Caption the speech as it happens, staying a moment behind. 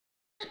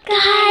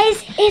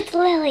Guys, it's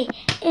Lily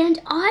and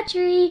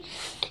Audrey,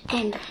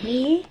 and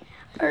we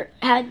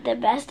had the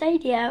best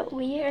idea.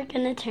 We are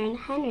gonna turn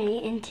Henry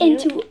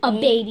into a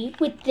baby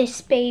with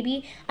this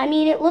baby. I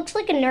mean, it looks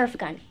like a Nerf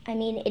gun. I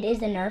mean, it is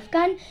a Nerf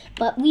gun,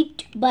 but we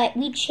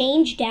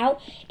changed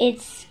out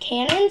its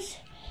cannons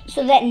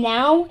so that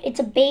now it's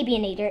a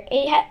babyinator.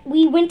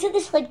 We went to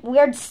this like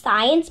weird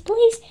science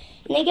place,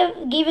 and they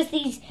gave us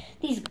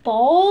these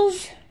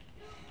balls,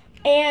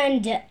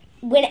 and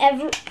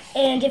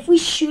if we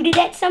shoot it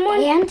at someone,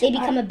 they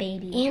become a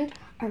baby. And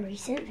a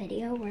recent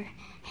video where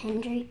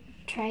Henry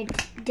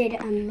did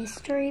a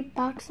mystery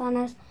box on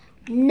us.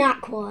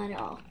 Not cool at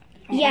all.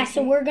 Yeah,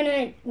 so we're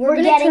getting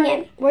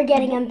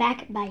him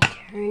back by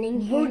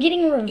turning him. We're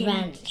getting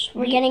revenge.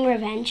 We're getting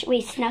revenge. We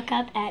snuck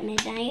up at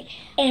midnight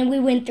and we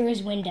went through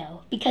his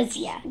window because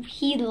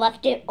he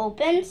left it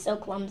open, so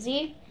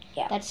clumsy.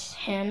 Yeah, that's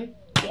him.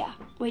 Yeah,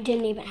 we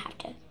didn't even have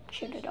to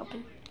shoot it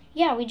open.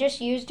 Yeah, we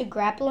just used a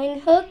grappling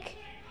hook,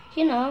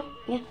 Yeah.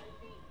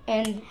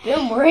 And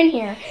boom, we're in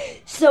here.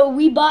 So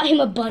we bought him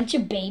a bunch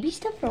of baby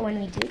stuff for when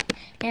we do.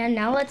 And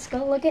now let's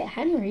go look at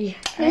Henry.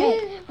 All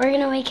right, we're going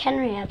to wake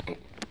Henry up.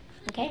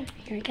 Okay,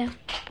 here we go.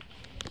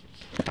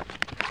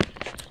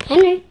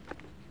 Henry.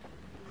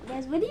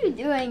 Guys, what are you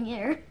doing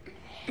here?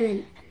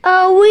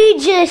 Oh, we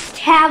just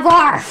have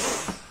our...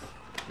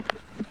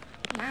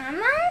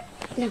 Mama?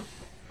 No.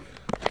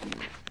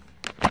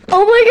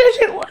 Oh my gosh,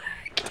 it worked.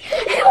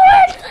 It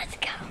worked. Let's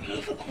go.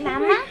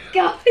 Mama?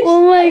 Go.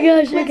 Oh my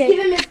gosh, Let's give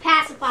him his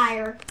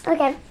pacifier.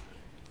 Okay.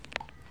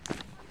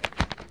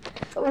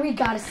 We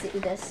gotta see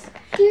this.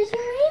 Here's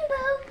your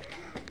rainbow.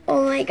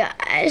 Oh my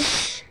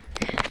gosh.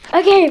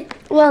 Okay,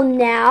 well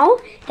now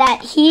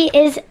that he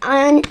is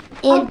a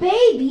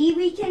baby,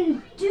 we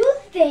can do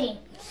things.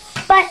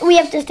 But we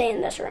have to stay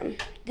in this room.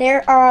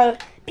 There are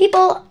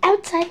people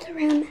outside the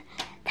room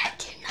that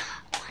do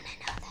not want to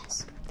know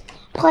this.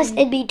 Plus,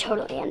 it'd be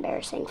totally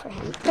embarrassing for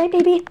him. Right,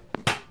 baby?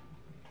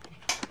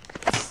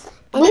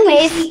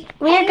 Anyways,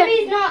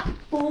 Henry's not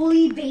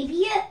fully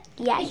baby yet.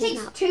 Yeah, it he's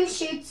takes not. 2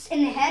 shoots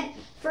in the head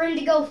for him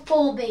to go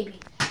full baby.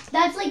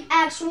 That's like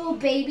actual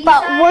baby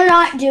But size. we're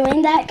not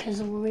doing that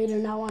because we do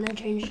not want to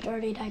change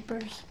dirty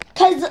diapers.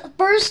 Because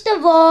first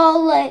of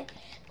all, like,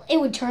 it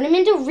would turn him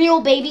into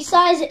real baby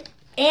size,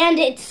 and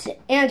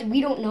we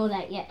don't know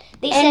that yet.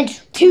 They said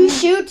 2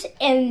 shoots,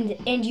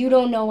 and you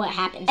don't know what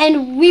happens.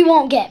 And we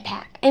won't get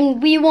back.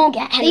 And we won't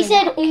get Henry They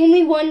said back.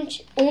 only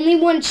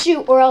one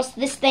shoot, or else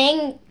this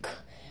thing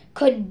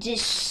could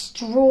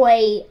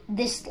destroy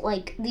this,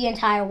 like, the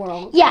entire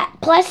world. Yeah,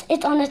 plus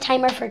it's on a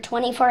timer for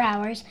 24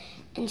 hours.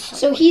 And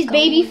so he's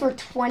baby for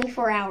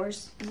 24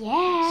 hours.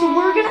 Yeah. So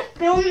we're going to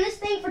film this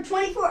thing for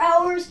 24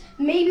 hours.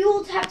 Maybe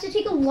we'll have to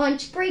take a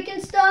lunch break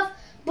and stuff.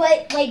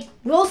 But, like,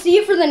 we'll see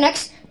you for the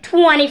next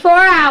 24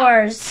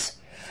 hours.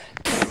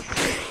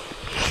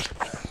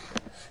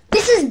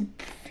 This is...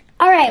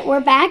 Alright, we're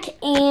back.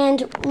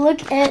 And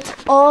look at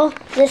all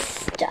this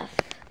stuff.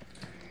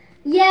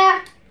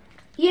 Yeah.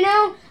 You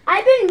know,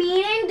 I've been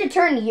meaning to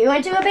turn you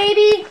into a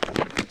baby.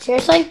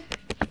 Seriously?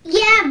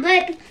 Yeah,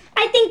 but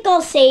I think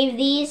I'll save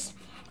these.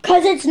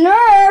 Because it's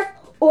Nerf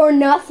or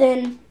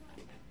nothing.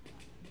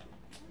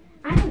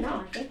 I don't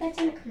know. I think that's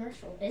in a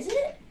commercial. Is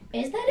it?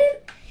 Is that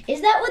it? Is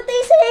that what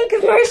they say in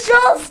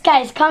commercials?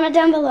 Guys, comment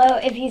down below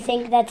if you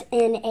think that's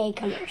in a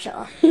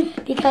commercial.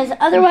 Because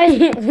otherwise,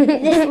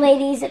 this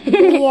lady's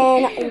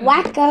being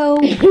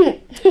wacko.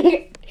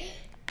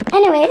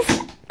 Anyways,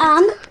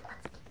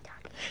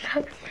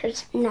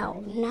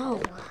 No.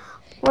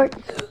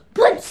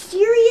 But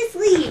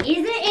seriously,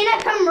 is it in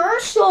a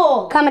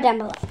commercial? Comment down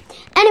below.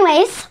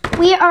 Anyways,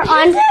 we are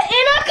on... Is it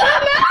in a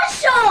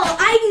commercial?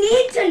 I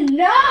need to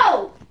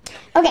know.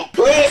 Okay.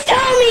 Please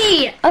tell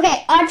me.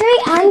 Okay, Audrey,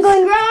 I'm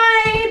going...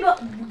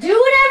 Subscribe, do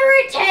whatever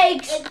it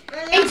takes,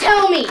 and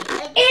tell me, is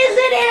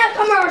it in a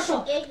commercial?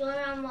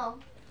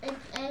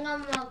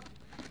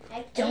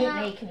 Don't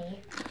make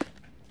me.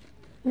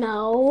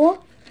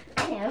 No.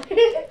 I know.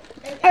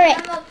 Alright.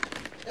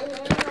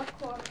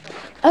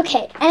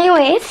 Okay,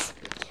 anyways,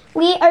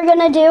 we are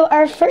gonna do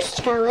our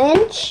first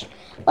challenge.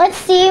 Let's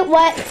see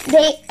what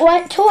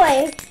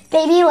toy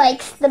baby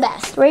likes the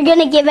best. We're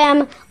gonna give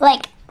him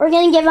like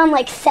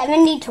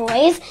 70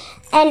 toys,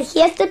 and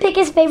he has to pick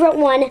his favorite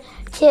one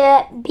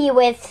to be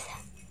with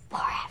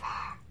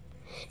forever.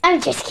 I'm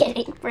just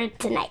kidding, for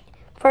tonight,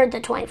 for the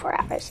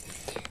 24 hours.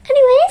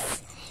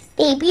 Anyways,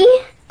 baby,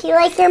 do you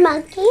like your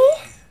monkey?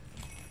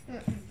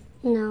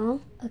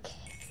 No? Okay.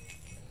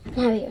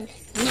 Now you're...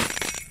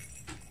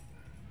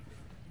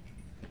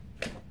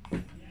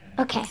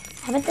 Okay,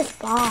 how about this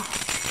ball?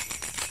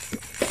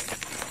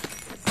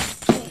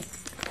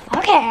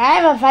 Okay, I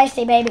have a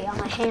feisty baby on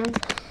my hands.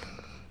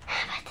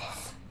 How about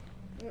this?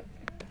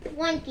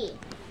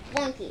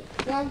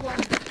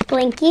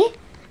 Blinky?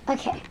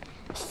 Okay.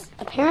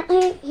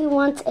 Apparently he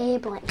wants a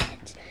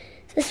blanket.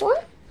 This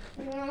one?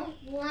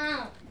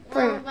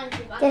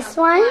 This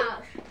one?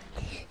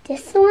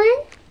 This one?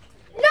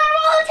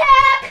 Normal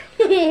attack!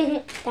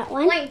 That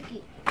one?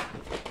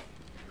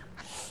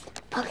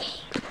 Okay.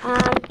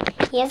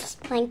 He has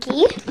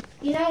Blanky.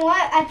 You know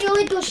what? I feel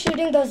like they're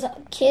shooting those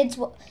kids,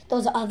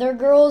 those other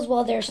girls,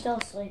 while they're still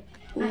asleep.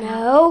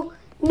 No.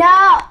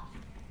 No.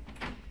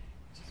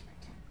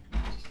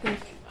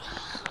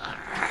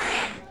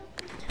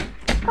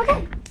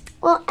 Okay.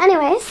 Well,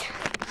 anyways,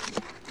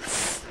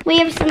 we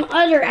have some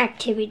other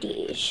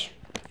activities.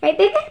 Right,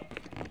 baby?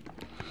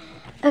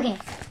 Okay.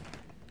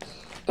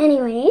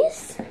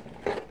 Anyways,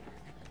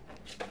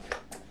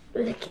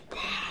 look at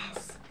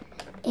this.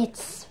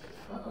 It's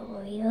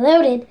fully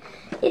loaded.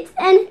 It's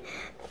an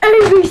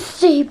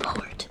ABC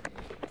board.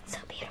 So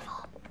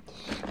beautiful.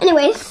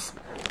 Anyways,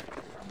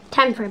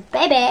 time for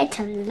baby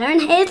to learn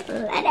his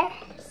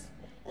letters.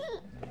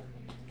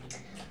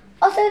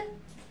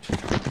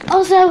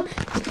 Also,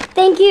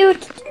 thank you.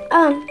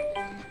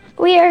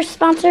 We are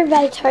sponsored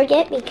by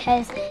Target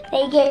because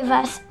they gave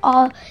us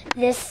all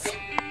this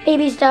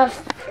baby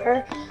stuff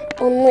for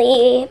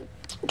only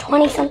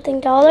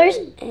 $20-something,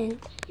 and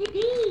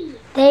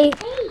they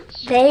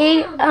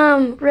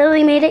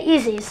really made it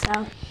easy.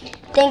 So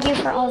thank you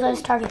for all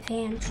those Target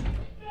fans.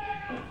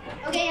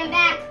 Okay, I'm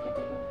back.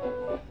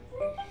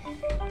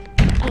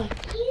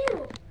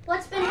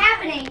 What's been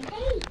happening?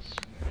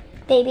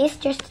 Baby's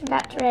just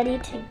about ready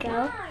to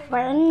go for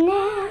a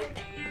nap.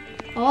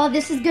 Oh,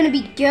 this is gonna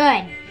be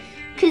good.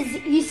 Cause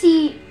you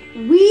see,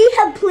 we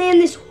have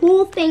planned this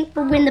whole thing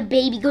for when the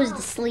baby goes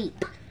to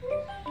sleep.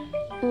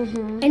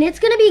 And it's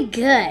gonna be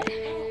good.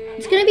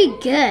 It's gonna be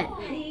good.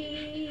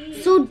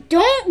 So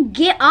don't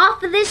get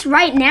off of this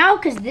right now,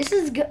 because this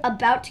is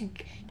about to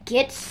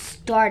get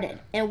started.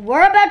 And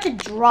we're about to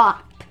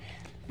drop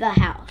the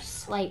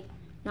house. Like,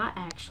 not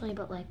actually,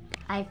 but like,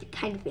 I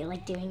kind of feel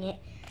like doing it.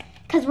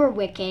 Because we're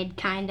wicked,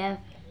 kind of.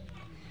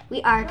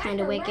 We are kind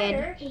of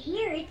wicked.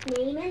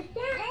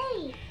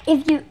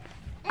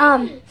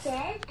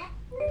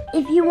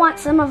 If you want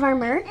some of our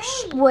merch,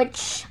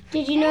 which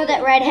Did you know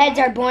that redheads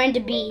are born to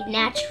be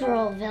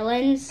natural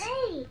villains?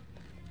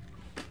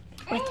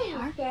 what they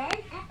are.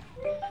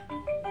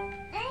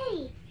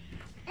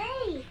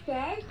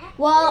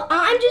 Well,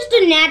 I'm just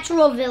a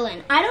natural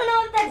villain. I don't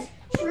know if that's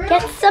true.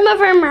 Get some of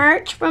our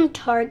merch from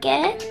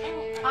Target.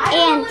 I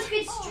don't know if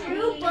it's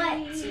true, but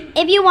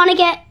If you want to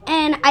get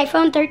an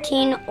iPhone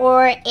 13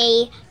 or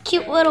a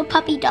cute little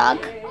puppy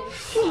dog,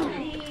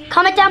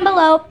 comment down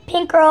below.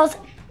 Pink Girls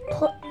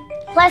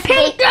plus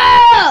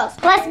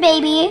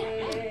baby.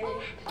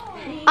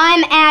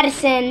 I'm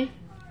Addison.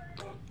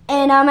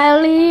 And I'm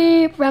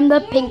Ellie from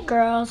the Pink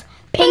Girls.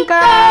 Pink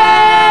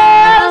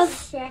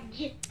Girls!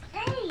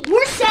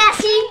 We're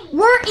sassy,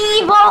 we're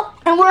evil,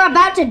 and we're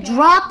about to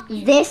drop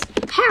this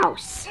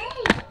house.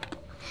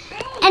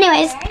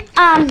 Anyways,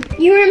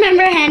 you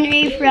remember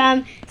Henry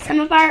from some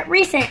of our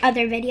recent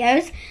other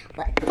videos.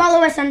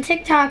 Follow us on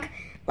TikTok,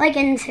 like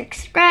and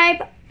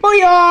subscribe.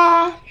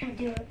 Booyah!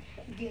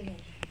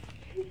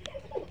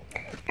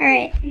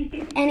 Alright,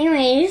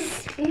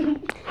 anyways,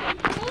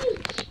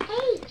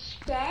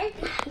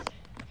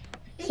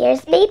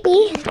 here's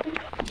baby.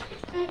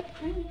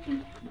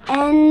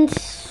 And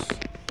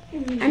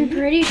I'm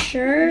pretty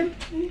sure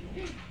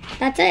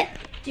that's it.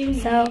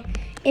 So,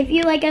 if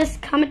you like us,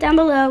 comment down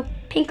below.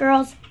 Pink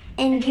Girls,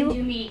 and you will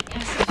win.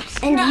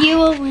 And you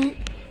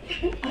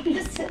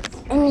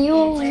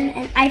will win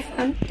an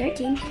iPhone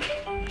 13.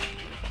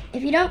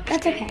 If you don't,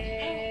 that's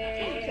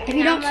okay. If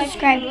you don't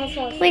subscribe,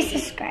 please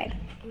subscribe.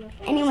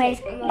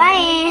 Anyways,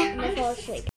 bye.